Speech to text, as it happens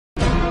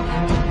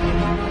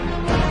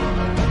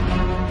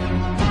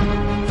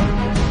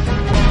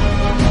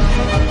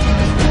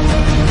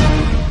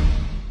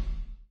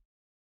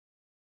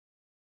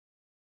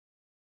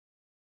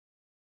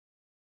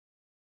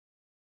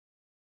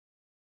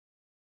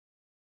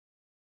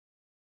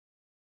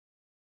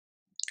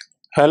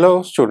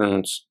Hello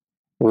students,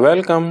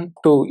 welcome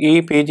to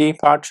EPG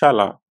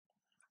Pathshala.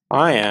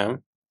 I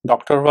am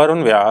Dr.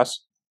 Varun Vyas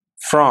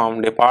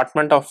from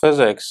Department of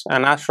Physics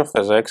and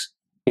Astrophysics,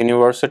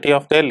 University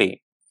of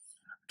Delhi.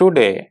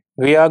 Today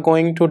we are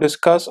going to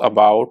discuss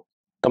about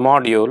the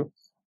module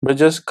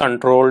Bridges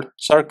Controlled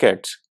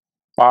Circuits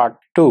Part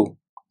 2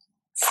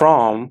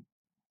 from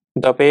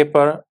the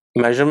paper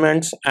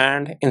Measurements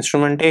and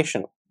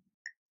Instrumentation.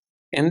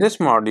 In this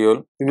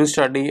module, we will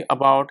study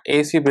about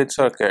AC bridge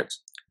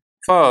circuits.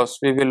 First,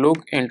 we will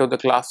look into the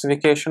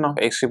classification of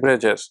AC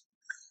bridges.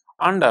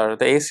 Under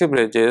the AC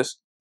bridges,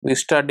 we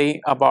study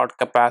about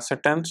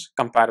capacitance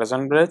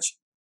comparison bridge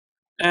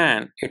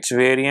and its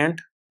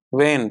variant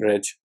Wien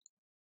bridge.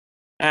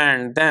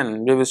 And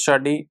then we will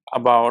study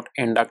about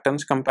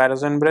inductance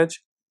comparison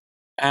bridge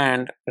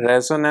and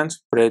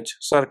resonance bridge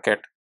circuit.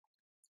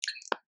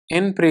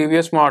 In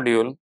previous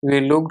module,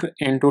 we looked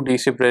into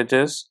DC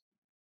bridges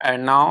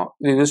and now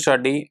we will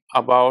study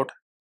about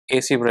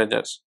AC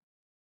bridges.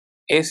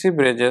 AC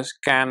bridges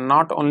can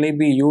not only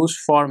be used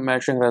for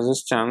measuring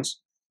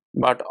resistance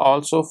but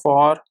also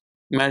for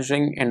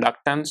measuring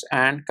inductance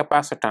and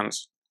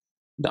capacitance.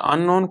 The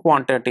unknown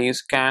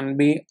quantities can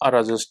be a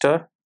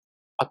resistor,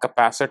 a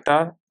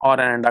capacitor,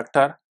 or an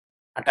inductor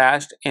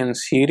attached in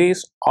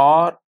series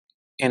or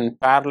in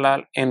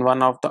parallel in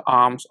one of the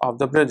arms of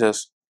the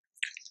bridges.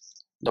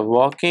 The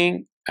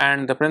working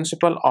and the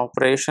principal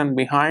operation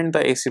behind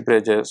the AC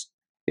bridges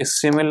is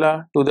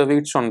similar to the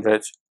Wheatstone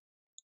bridge.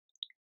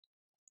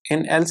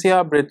 In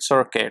LCR bridge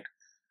circuit,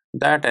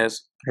 that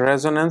is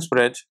resonance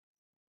bridge,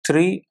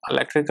 three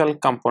electrical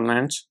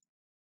components,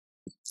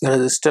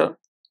 resistor,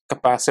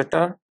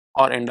 capacitor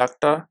or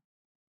inductor,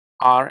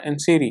 are in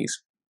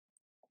series.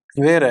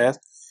 Whereas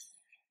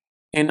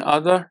in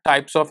other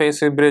types of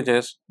AC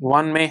bridges,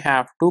 one may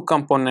have two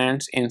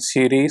components in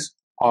series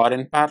or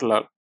in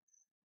parallel.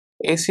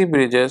 AC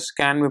bridges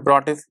can be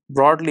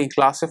broadly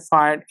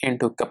classified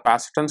into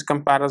capacitance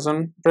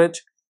comparison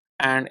bridge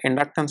and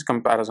inductance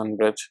comparison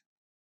bridge.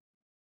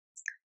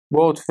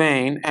 Both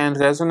Wien and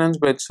resonance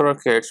bridge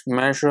circuits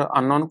measure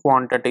unknown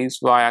quantities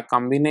via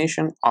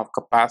combination of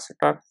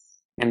capacitor,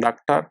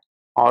 inductor,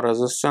 or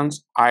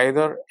resistance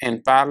either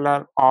in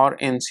parallel or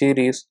in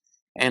series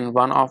in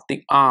one of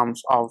the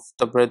arms of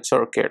the bridge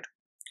circuit.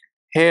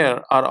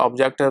 Here our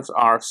objectives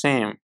are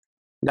same,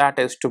 that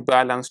is to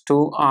balance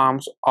two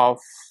arms of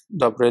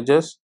the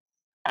bridges,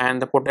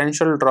 and the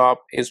potential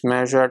drop is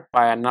measured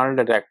by a null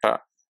detector,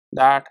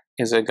 that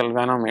is a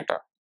galvanometer.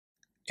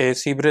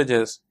 AC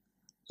bridges.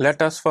 Let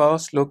us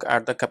first look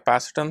at the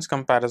capacitance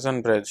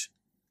comparison bridge.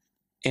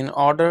 In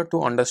order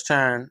to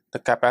understand the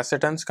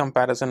capacitance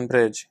comparison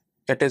bridge,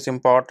 it is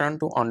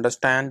important to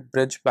understand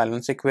bridge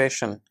balance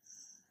equation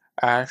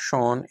as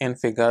shown in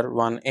figure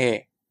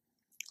 1a.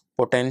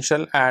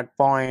 Potential at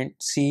point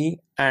C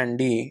and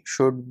D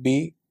should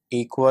be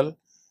equal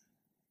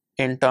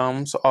in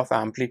terms of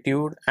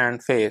amplitude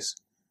and phase.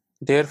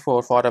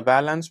 Therefore, for a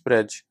balanced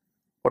bridge,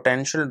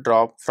 potential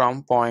drop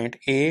from point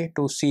A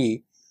to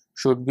C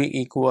should be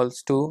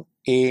equals to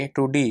A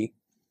to D.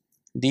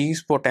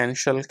 These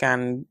potential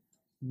can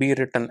be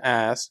written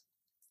as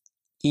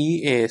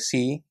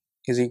EAC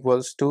is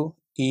equals to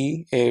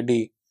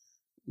EAD.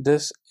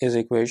 This is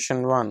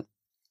equation 1.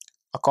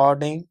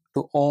 According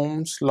to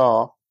Ohm's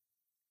law,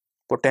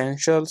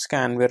 potentials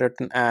can be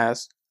written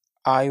as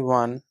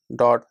I1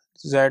 dot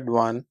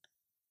Z1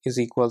 is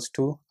equals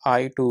to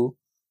I2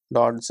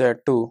 dot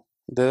Z2.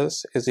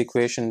 This is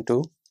equation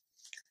 2,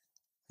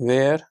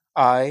 where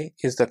I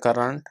is the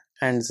current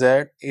and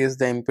Z is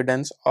the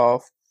impedance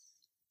of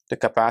the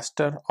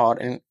capacitor or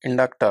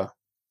inductor.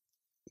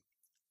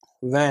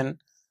 When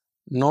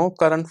no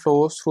current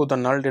flows through the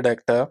null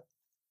detector,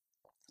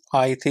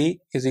 I3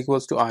 is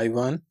equals to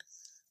I1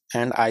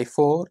 and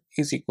I4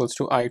 is equals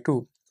to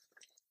I2.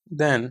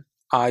 Then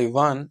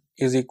I1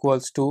 is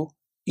equals to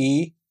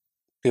E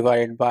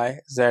divided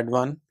by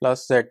Z1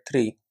 plus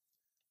Z3.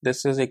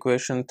 This is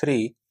equation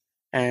 3,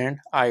 and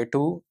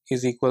I2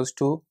 is equals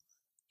to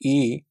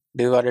E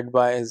divided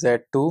by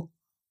Z2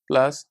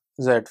 plus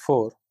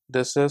Z4.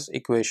 This is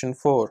equation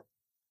 4.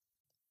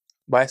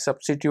 By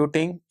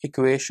substituting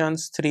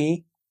equations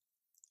 3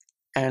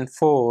 and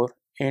 4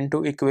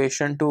 into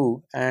equation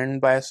 2 and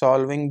by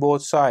solving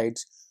both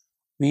sides,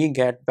 we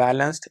get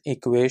balanced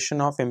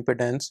equation of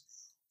impedance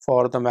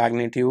for the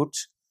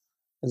magnitudes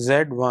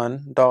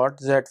Z1 dot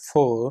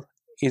Z4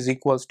 is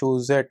equals to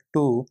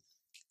Z2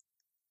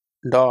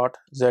 dot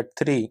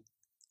Z3.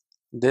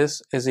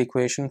 This is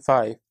equation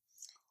 5.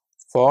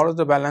 For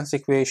the balance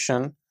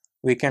equation,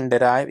 we can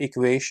derive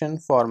equation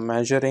for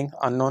measuring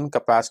unknown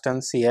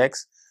capacitance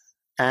Cx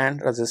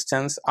and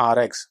resistance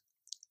Rx.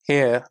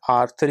 Here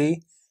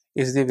R3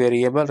 is the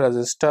variable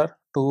resistor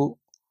to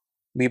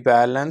be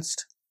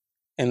balanced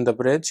in the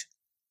bridge,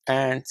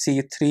 and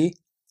C3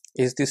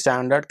 is the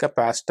standard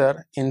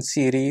capacitor in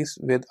series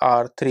with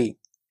R3.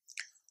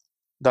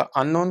 The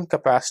unknown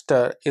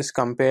capacitor is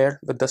compared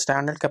with the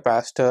standard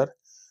capacitor,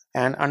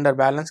 and under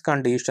balance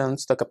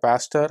conditions the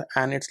capacitor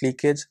and its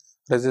leakage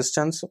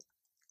resistance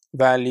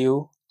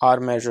value are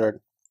measured.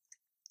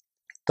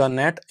 The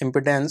net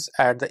impedance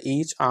at the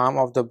each arm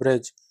of the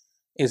bridge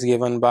is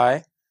given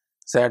by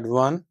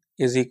Z1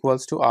 is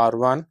equals to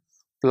R1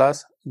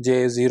 plus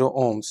J0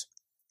 ohms.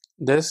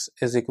 This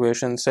is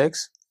equation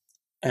 6,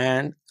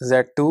 and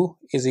Z2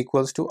 is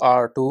equals to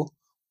R2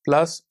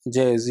 plus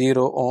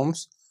J0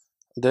 ohms.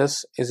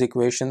 This is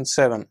equation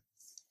 7.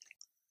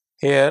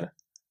 Here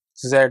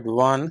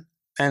Z1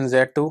 and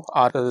Z2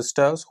 are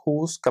resistors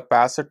whose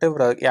capacitive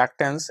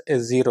reactance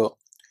is 0.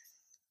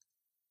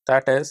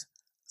 That is,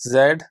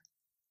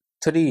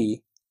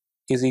 Z3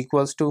 is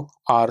equals to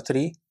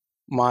R3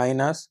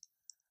 minus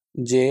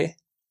JXC3,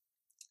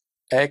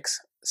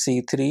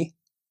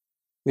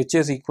 which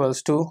is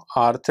equals to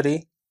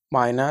R3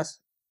 minus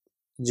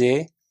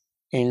J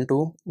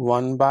into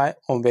 1 by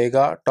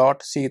omega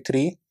dot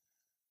C3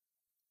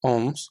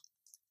 ohms,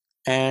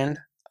 and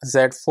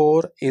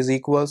Z4 is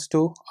equals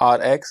to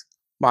Rx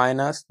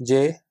minus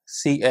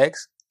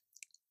JCX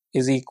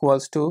is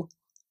equals to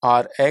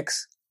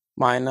Rx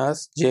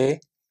minus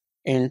J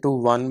into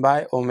 1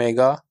 by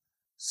omega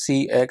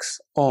Cx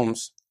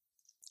ohms.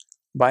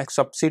 By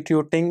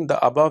substituting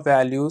the above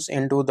values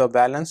into the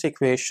balance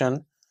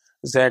equation,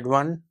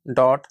 Z1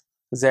 dot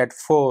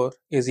Z4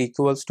 is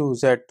equals to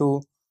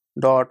Z2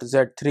 dot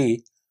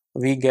Z3,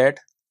 we get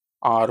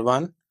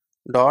R1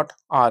 dot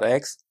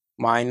Rx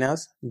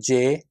minus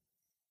J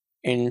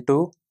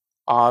into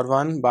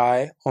R1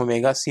 by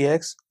omega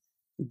Cx.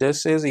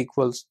 This is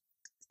equals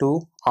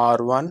to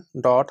R1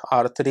 dot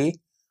R3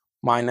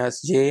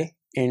 minus J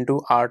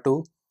into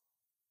R2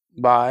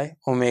 by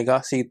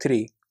omega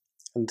C3.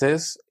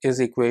 This is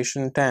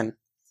equation 10.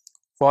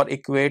 For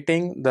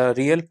equating the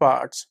real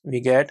parts, we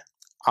get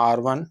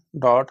R1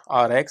 dot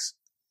Rx,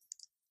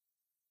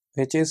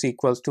 which is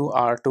equals to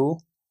R2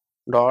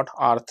 dot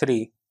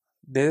R3.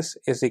 This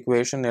is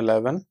equation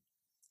 11.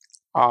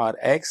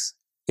 Rx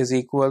is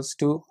equals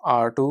to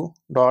R2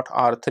 dot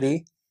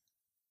R3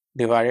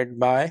 divided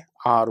by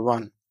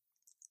R1.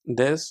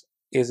 This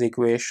is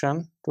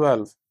equation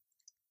 12.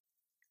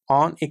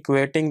 On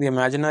equating the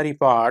imaginary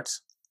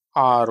parts,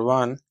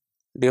 R1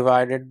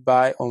 divided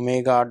by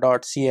omega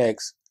dot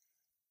Cx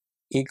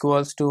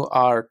equals to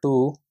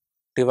R2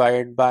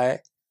 divided by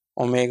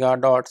omega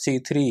dot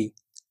C3.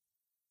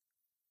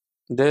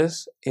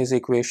 This is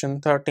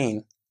equation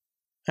 13.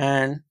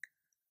 And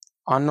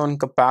unknown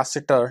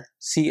capacitor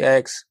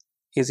Cx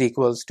is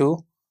equals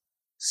to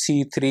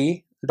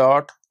C3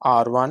 dot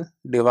R1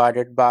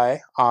 divided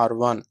by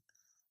R1.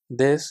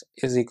 This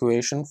is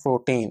equation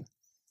 14.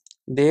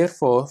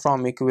 Therefore,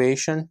 from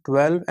equation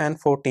 12 and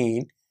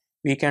 14,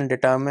 we can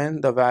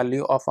determine the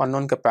value of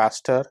unknown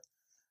capacitor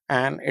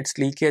and its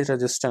leakage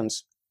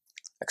resistance.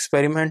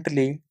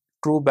 Experimentally,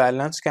 true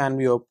balance can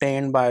be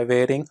obtained by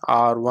varying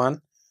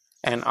R1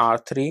 and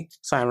R3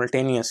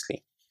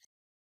 simultaneously.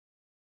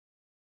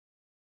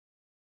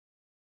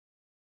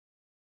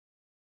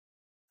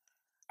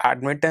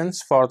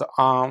 Admittance for the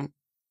arm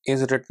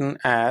is written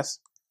as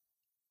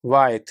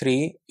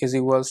Y3 is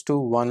equals to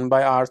 1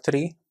 by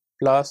R3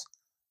 plus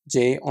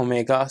J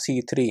omega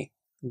C3.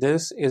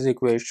 This is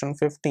equation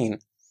 15.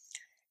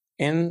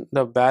 In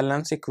the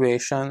balance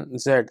equation,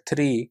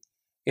 Z3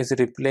 is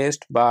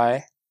replaced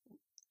by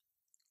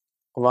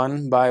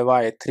 1 by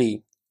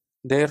Y3.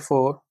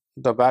 Therefore,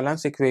 the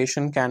balance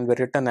equation can be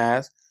written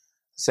as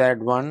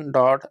Z1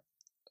 dot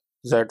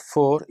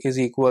Z4 is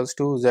equals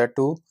to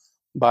Z2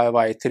 by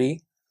Y3.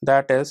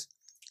 That is,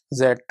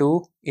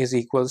 Z2 is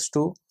equals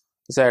to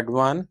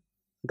Z1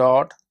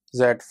 dot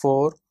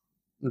Z4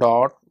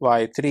 dot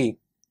Y3.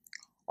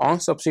 On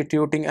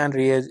substituting and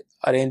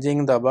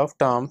rearranging the above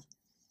terms,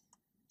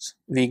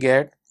 we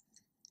get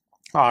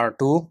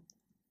R2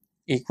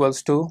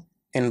 equals to,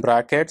 in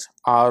brackets,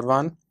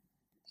 R1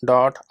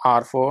 dot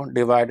R4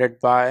 divided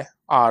by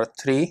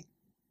R3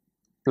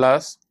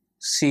 plus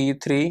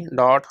C3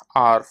 dot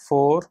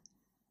R4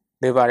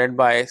 divided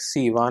by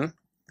C1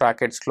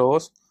 brackets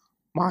close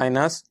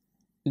minus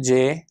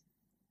J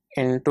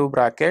into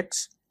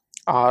brackets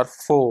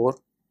R4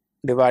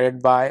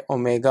 divided by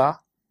omega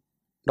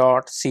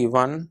dot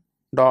C1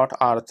 dot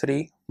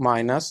R3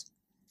 minus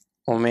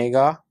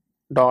omega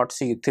dot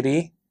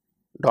C3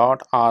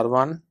 dot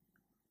R1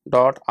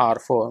 dot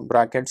R4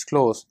 brackets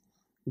close.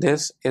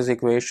 This is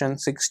equation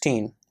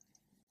 16.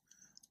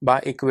 By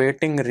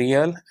equating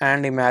real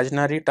and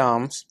imaginary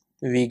terms,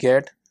 we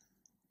get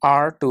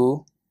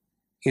R2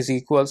 is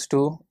equals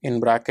to, in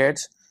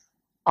brackets,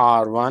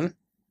 R1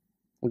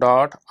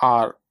 dot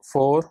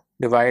R4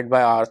 divided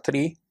by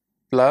R3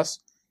 plus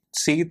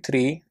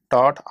C3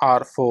 dot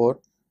R4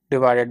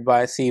 divided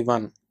by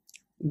C1.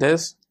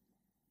 This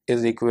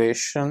is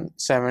equation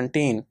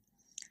 17.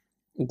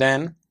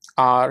 Then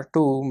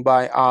R2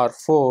 by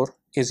R4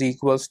 is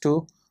equals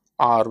to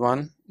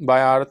R1 by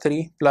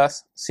R3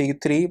 plus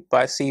C3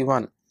 by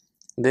C1.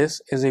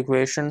 This is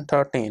equation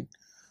 13.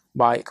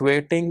 By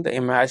equating the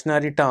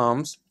imaginary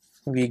terms,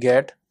 we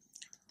get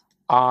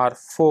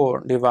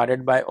R4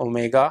 divided by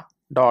omega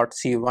dot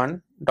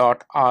C1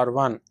 dot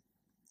R1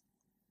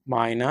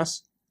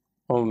 minus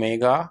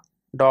omega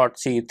dot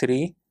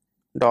C3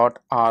 dot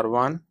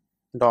R1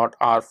 dot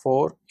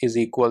R4 is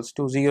equals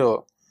to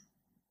 0.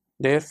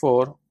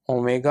 Therefore,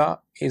 omega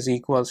is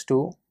equals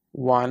to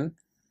 1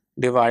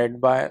 divided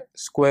by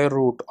square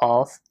root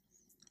of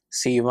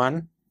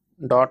C1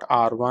 dot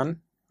R1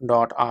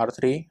 dot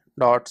R3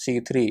 dot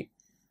C3.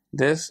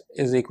 This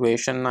is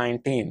equation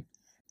 19.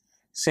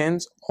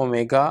 Since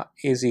omega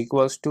is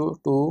equals to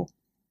 2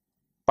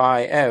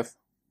 pi f,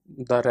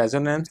 the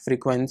resonance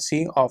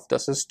frequency of the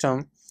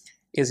system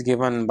is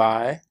given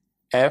by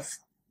f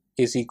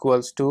is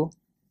equals to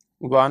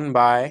 1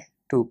 by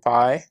 2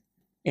 pi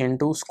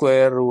into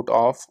square root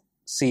of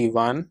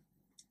C1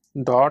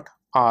 dot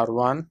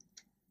R1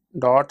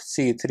 dot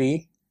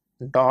C3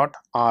 dot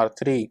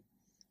R3.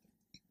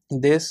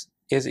 This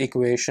is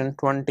equation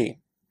 20.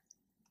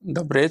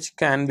 The bridge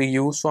can be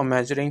used for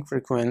measuring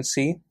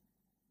frequency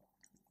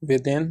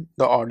within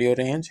the audio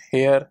range.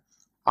 Here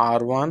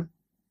R1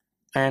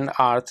 and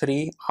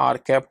R3 are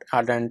kept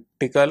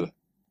identical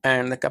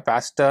and the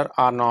capacitor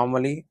are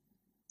normally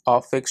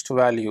of fixed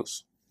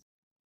values.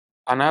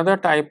 Another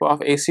type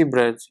of AC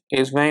bridge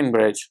is vein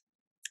bridge.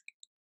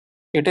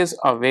 It is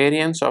a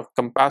variant of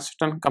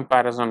capacitance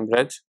comparison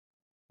bridge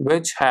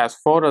which has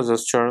 4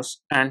 resistors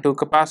and 2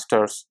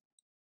 capacitors.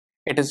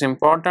 It is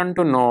important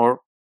to note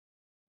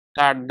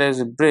that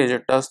this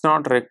bridge does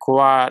not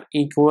require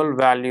equal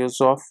values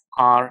of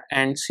R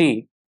and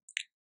C.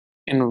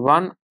 In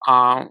one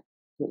arm,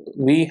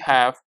 we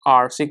have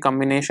RC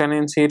combination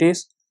in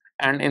series,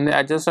 and in the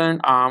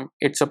adjacent arm,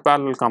 it's a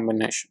parallel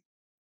combination.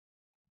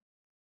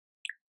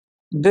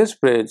 This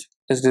bridge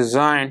is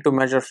designed to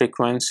measure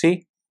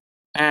frequency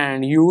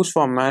and used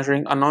for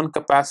measuring a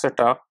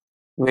non-capacitor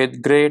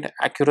with great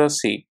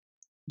accuracy.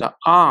 The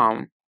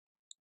arm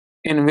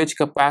in which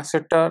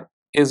capacitor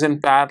is in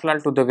parallel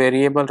to the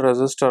variable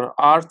resistor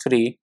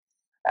R3,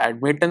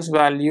 admittance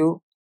value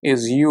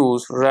is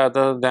used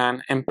rather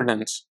than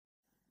impedance.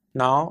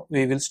 Now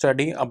we will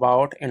study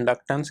about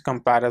inductance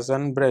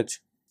comparison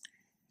bridge.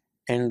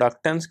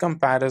 Inductance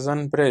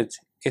comparison bridge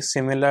is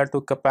similar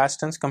to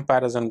capacitance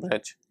comparison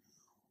bridge,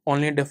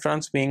 only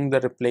difference being the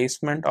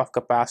replacement of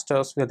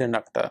capacitors with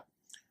inductor.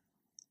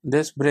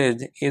 This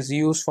bridge is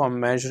used for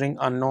measuring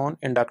unknown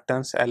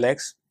inductance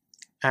Lx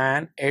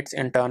and its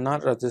internal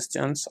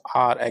resistance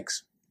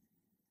Rx.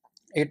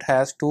 It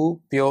has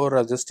two pure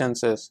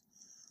resistances,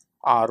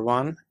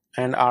 R1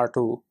 and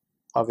R2,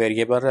 a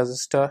variable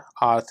resistor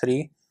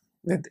R3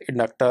 with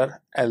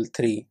inductor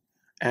L3,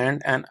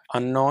 and an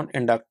unknown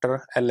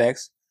inductor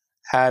Lx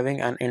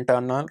having an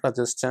internal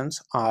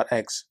resistance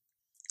Rx.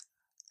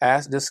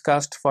 As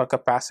discussed for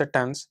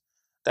capacitance,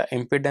 the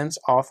impedance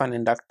of an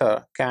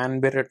inductor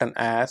can be written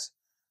as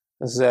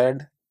Z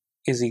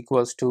is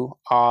equals to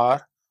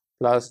R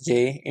plus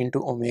J into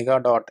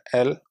omega dot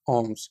L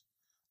ohms.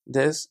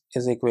 This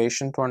is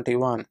equation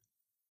 21.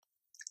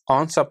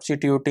 On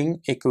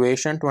substituting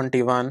equation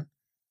 21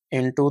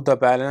 into the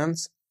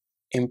balance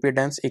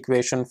impedance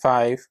equation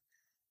 5,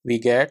 we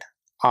get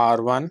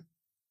R1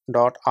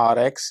 dot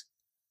Rx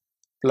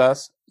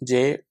plus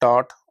J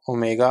dot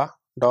omega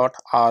dot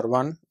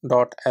R1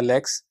 dot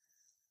Lx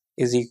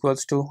is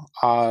equals to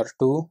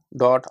R2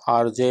 dot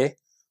Rj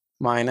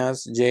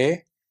minus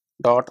J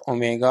dot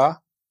omega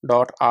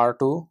dot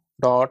R2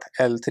 dot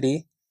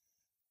L3.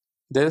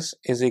 This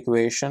is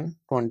equation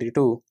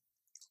 22.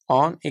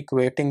 On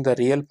equating the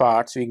real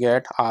parts, we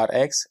get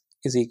Rx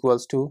is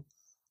equals to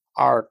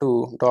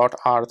R2 dot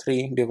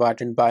R3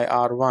 divided by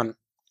R1.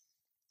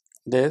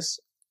 This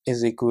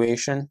is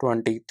equation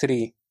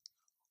 23.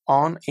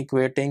 On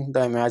equating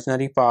the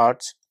imaginary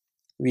parts,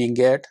 we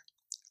get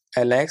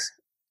Lx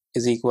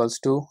is equals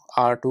to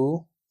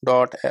R2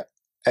 dot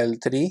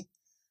L3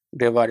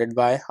 divided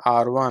by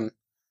R1.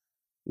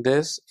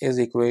 This is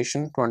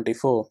equation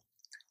 24.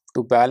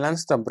 To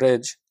balance the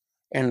bridge,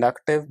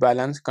 inductive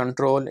balance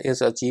control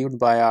is achieved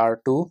by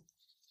R2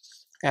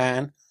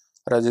 and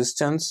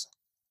resistance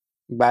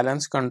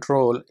balance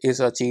control is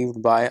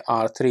achieved by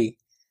R3.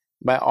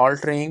 By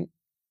altering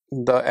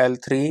the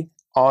L3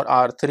 or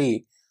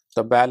R3,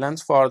 the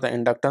balance for the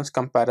inductance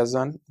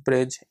comparison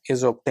bridge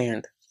is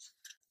obtained.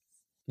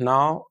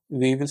 Now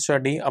we will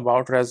study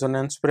about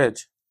resonance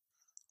bridge.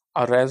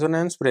 A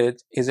resonance bridge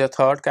is a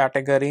third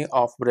category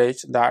of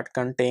bridge that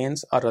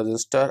contains a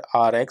resistor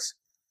Rx,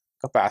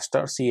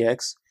 capacitor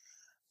Cx,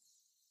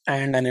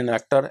 and an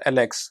inductor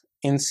Lx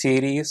in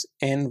series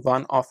in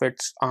one of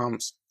its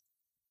arms.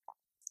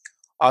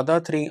 Other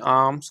three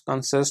arms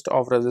consist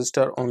of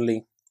resistor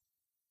only.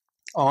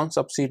 On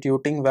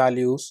substituting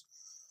values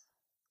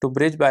to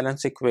bridge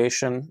balance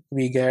equation,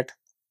 we get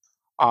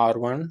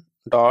R1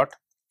 dot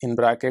in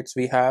brackets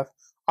we have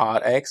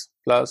Rx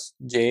plus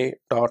J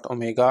dot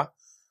omega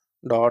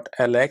dot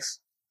Lx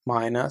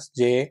minus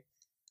J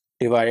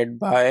divided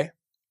by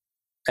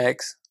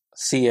X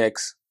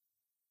Cx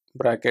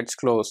brackets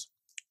close.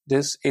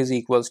 This is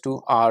equals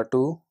to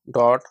R2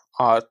 dot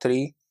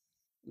R3.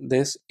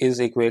 This is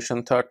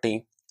equation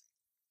 30.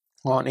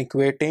 On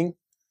equating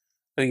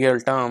real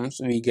terms,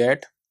 we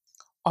get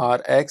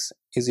Rx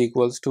is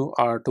equals to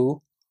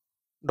R2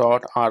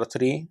 dot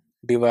R3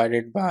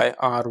 divided by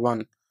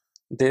R1.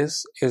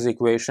 This is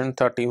equation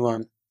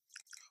 31.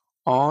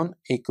 On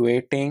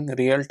equating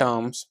real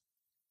terms,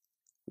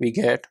 we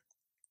get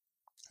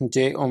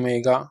j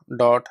omega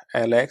dot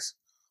Lx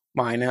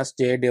minus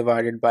j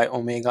divided by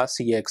omega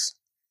Cx,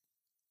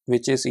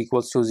 which is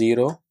equals to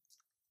 0.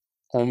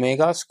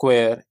 Omega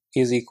square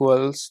is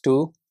equals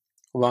to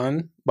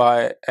 1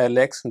 by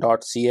Lx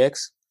dot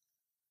Cx.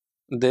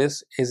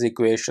 This is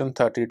equation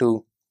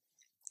 32.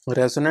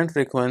 Resonant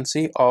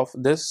frequency of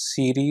this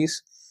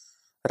series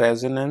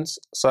resonance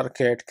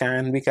circuit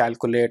can be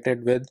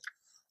calculated with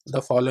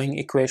the following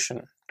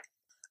equation.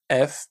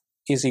 F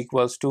is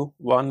equals to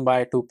 1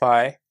 by 2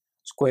 pi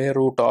square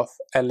root of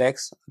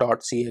Lx dot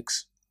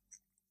Cx.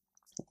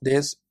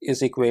 This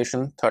is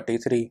equation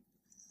 33.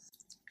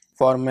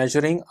 For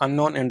measuring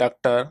unknown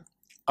inductor,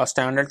 a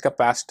standard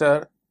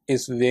capacitor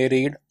is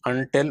varied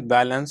until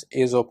balance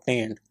is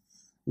obtained.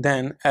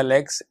 Then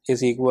Lx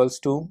is equals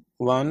to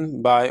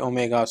 1 by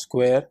omega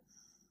square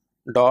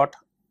dot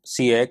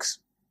Cx.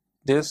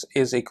 This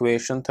is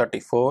equation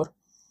 34.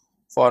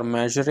 For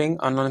measuring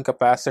unknown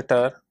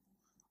capacitor,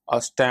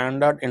 a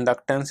standard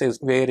inductance is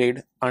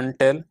varied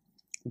until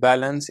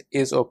balance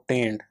is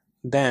obtained.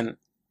 Then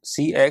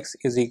Cx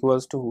is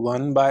equals to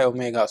 1 by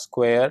omega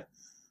square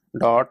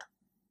dot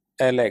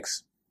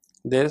Lx.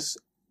 This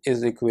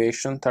is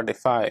equation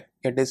 35.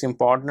 It is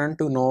important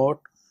to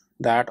note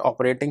that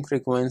operating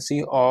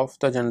frequency of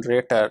the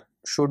generator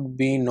should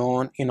be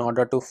known in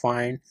order to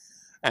find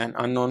an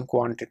unknown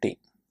quantity.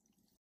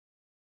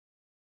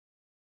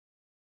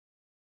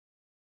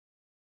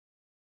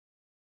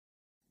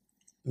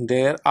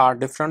 There are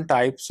different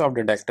types of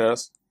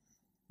detectors.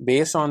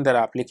 Based on their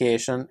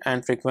application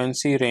and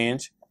frequency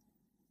range,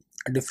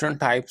 different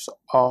types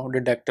of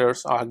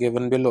detectors are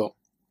given below.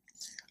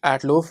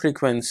 At low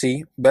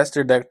frequency, best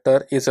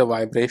detector is a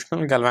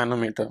vibrational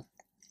galvanometer.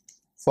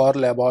 For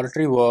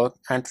laboratory work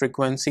and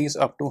frequencies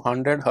up to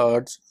 100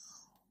 Hz,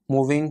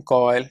 moving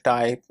coil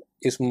type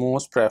is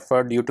most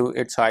preferred due to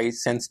its high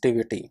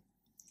sensitivity.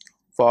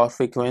 For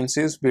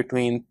frequencies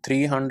between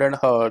 300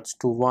 Hz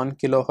to 1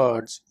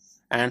 kHz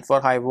and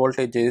for high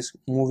voltages,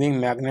 moving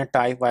magnet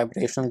type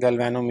vibrational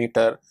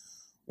galvanometer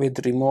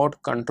with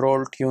remote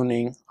control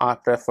tuning are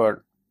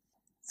preferred.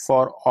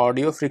 For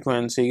audio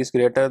frequencies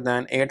greater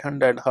than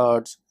 800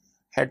 Hz,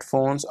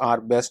 headphones are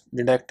best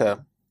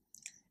detector.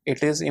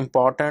 It is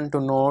important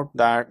to note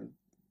that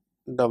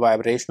the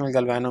vibrational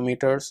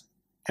galvanometers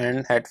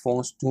and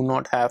headphones do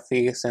not have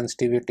phase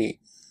sensitivity.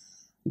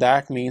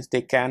 That means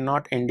they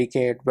cannot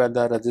indicate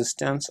whether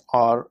resistance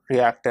or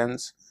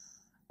reactance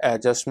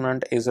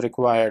adjustment is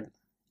required.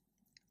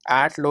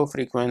 At low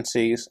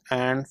frequencies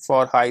and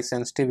for high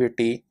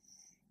sensitivity,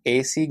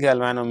 AC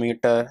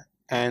galvanometer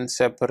and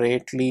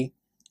separately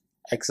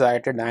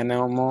excited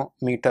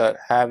dynamometer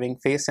having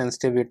phase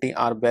sensitivity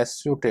are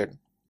best suited.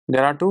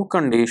 There are two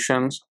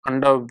conditions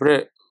under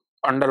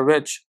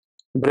which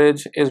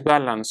bridge is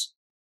balanced.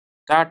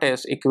 That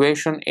is,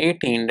 equation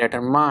 18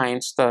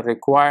 determines the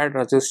required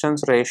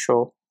resistance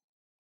ratio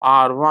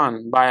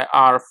R1 by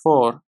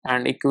R4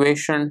 and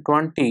equation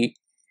 20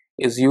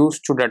 is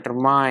used to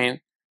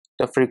determine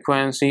the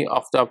frequency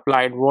of the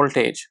applied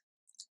voltage.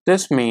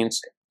 This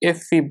means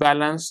if we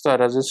balance the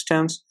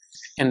resistance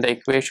in the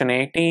equation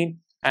 18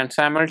 and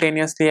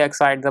simultaneously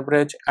excite the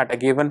bridge at a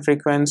given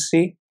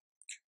frequency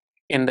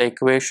in the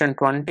equation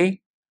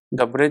 20,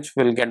 the bridge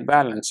will get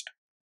balanced.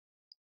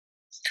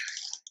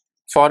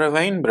 For a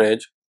Wien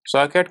bridge,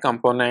 circuit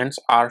components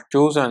are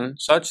chosen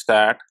such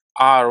that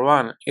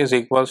R1 is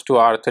equals to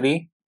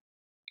R3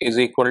 is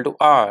equal to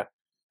R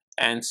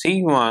and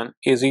C1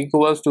 is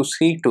equals to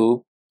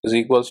C2 is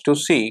equals to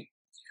C.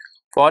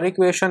 For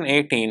equation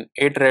 18,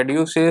 it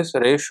reduces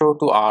ratio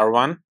to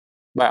R1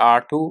 by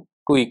R2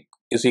 to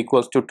is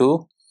equals to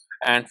 2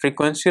 and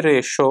frequency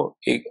ratio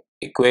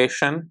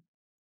equation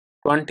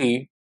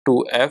 20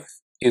 to F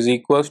is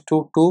equals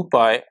to 2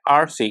 pi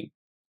RC.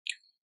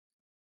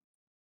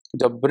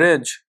 The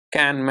bridge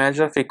can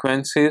measure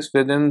frequencies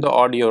within the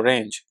audio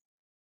range.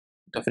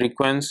 The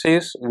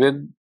frequencies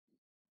with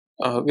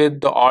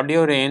the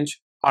audio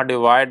range are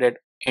divided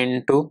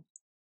into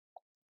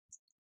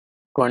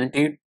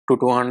 20 to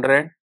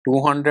 200,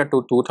 200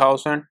 to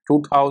 2000,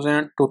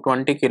 2000 to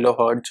 20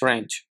 kHz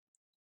range.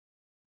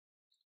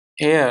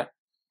 Here,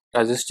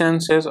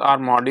 resistances are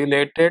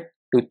modulated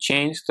to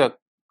change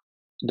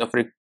the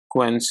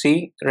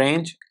frequency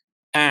range,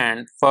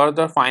 and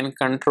further fine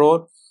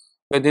control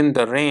within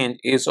the range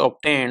is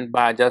obtained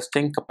by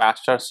adjusting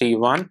capacitor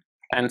C1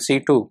 and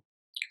C2.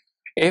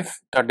 If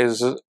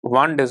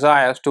one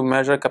desires to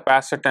measure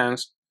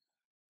capacitance,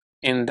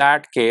 in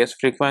that case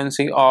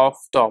frequency of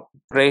the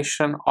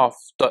operation of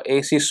the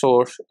AC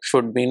source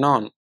should be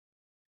known.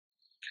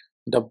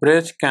 The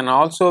bridge can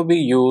also be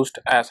used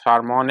as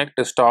harmonic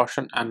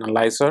distortion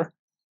analyzer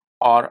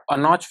or a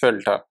notch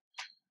filter.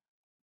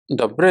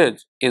 The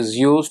bridge is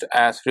used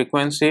as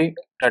frequency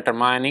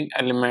determining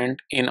element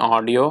in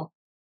audio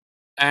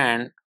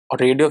and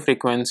radio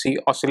frequency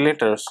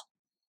oscillators.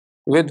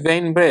 With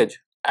Wien bridge,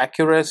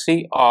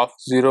 accuracy of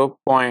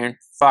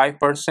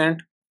 0.5%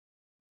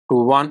 to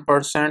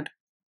 1%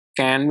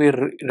 can be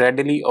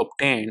readily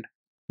obtained,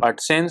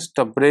 but since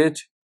the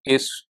bridge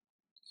is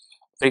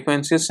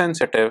frequency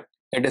sensitive,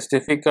 it is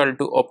difficult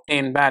to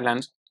obtain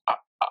balance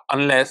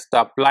unless the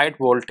applied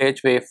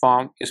voltage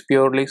waveform is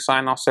purely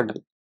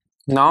sinusoidal.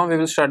 Now we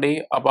will study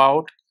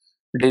about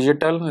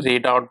digital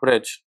readout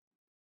bridge.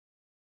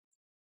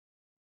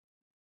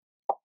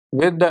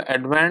 With the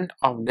advent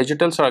of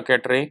digital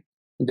circuitry,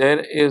 there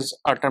is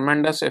a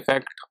tremendous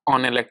effect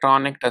on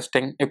electronic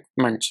testing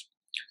equipments.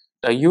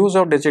 The use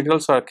of digital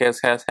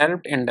circuits has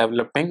helped in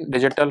developing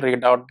digital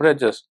readout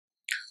bridges.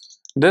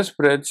 This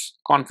bridge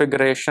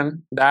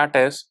configuration, that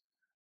is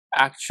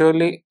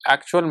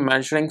actual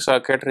measuring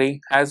circuitry,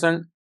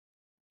 hasn't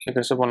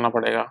फिर से बोलना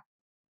पड़ेगा.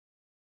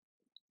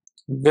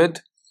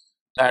 With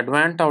the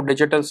advent of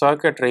digital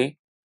circuitry,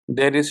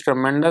 there is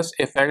tremendous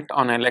effect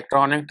on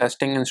electronic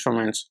testing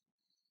instruments.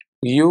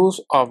 Use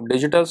of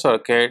digital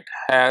circuit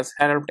has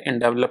helped in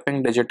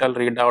developing digital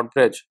readout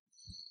bridge.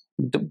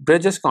 The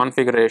bridge's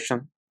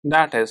configuration,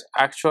 that is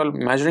actual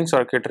measuring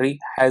circuitry,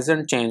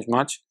 hasn't changed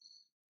much,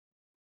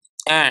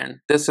 and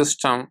this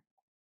system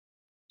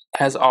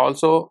has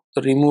also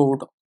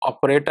removed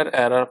operator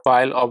error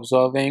while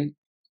observing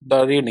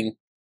the reading.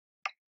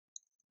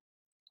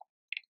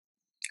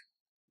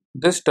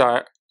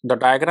 The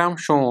diagram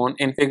shown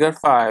in figure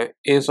 5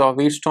 is of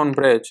Wheatstone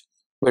bridge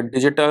with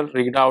digital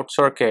readout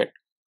circuit.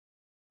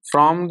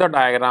 From the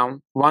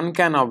diagram, one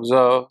can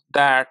observe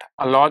that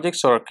a logic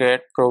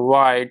circuit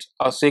provides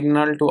a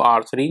signal to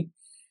R3,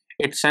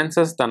 it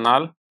senses the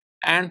null,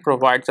 and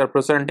provides a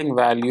representing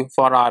value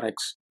for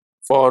Rx.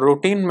 For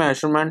routine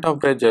measurement of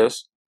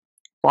bridges,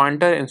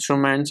 pointer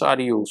instruments are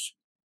used.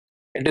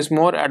 It is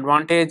more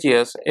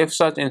advantageous if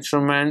such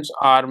instruments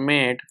are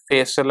made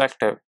phase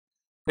selective.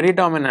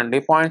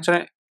 Predominantly,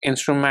 pointer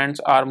instruments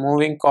are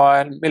moving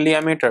coil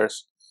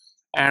millimeters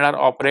and are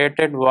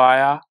operated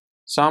via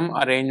some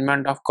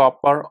arrangement of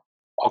copper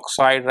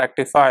oxide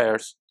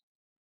rectifiers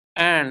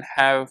and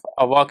have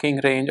a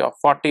working range of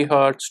 40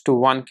 Hz to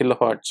 1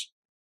 kHz.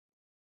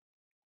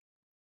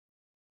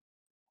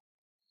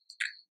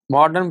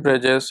 Modern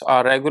bridges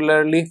are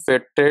regularly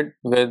fitted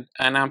with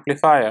an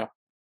amplifier.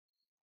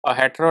 A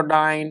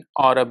heterodyne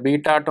or a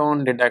beta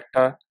tone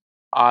detector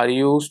are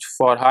used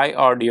for high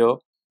audio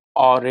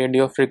or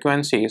radio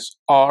frequencies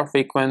or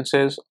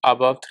frequencies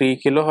above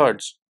 3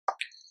 kHz.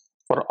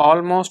 For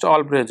almost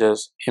all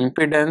bridges,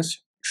 impedance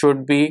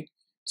should be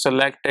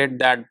selected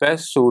that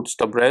best suits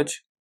the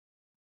bridge.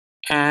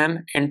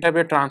 An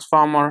interbridge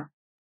transformer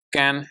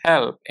can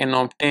help in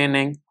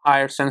obtaining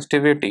higher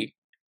sensitivity.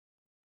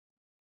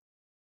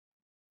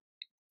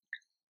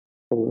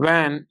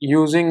 When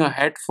using a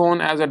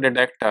headphone as a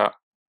detector,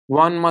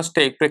 one must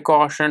take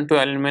precaution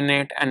to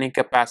eliminate any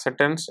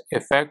capacitance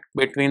effect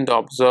between the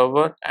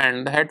observer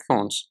and the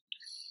headphones.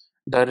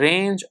 The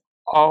range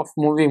of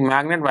moving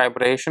magnet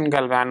vibration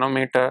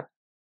galvanometer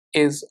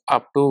is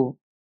up to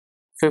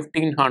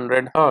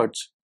 1500 Hz.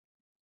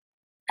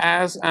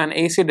 As an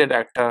AC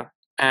detector,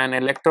 an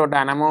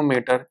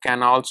electrodynamometer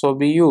can also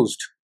be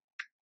used.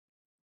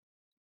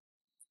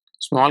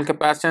 Small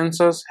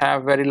capacitances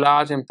have very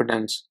large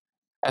impedance,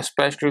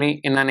 especially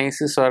in an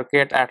AC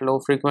circuit at low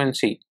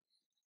frequency.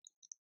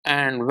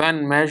 And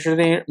when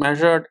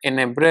measured in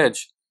a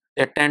bridge,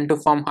 they tend to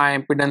form high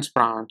impedance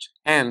branch.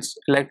 Hence,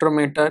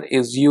 electrometer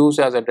is used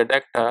as a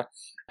detector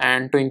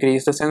and to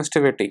increase the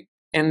sensitivity.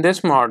 In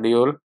this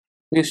module,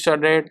 we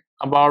studied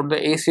about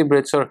the AC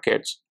bridge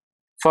circuits.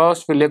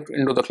 First, we looked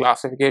into the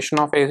classification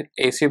of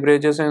AC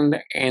bridges in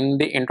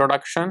the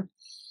introduction.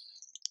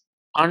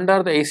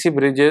 Under the AC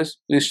bridges,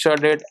 we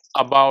studied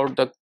about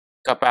the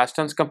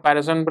capacitance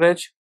comparison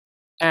bridge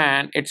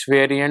and its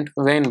variant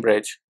Wien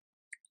bridge.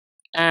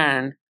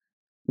 And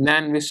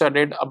then we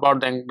studied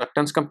about the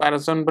inductance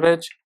comparison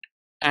bridge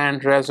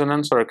and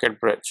resonance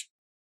circuit bridge.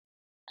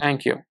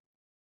 Thank you.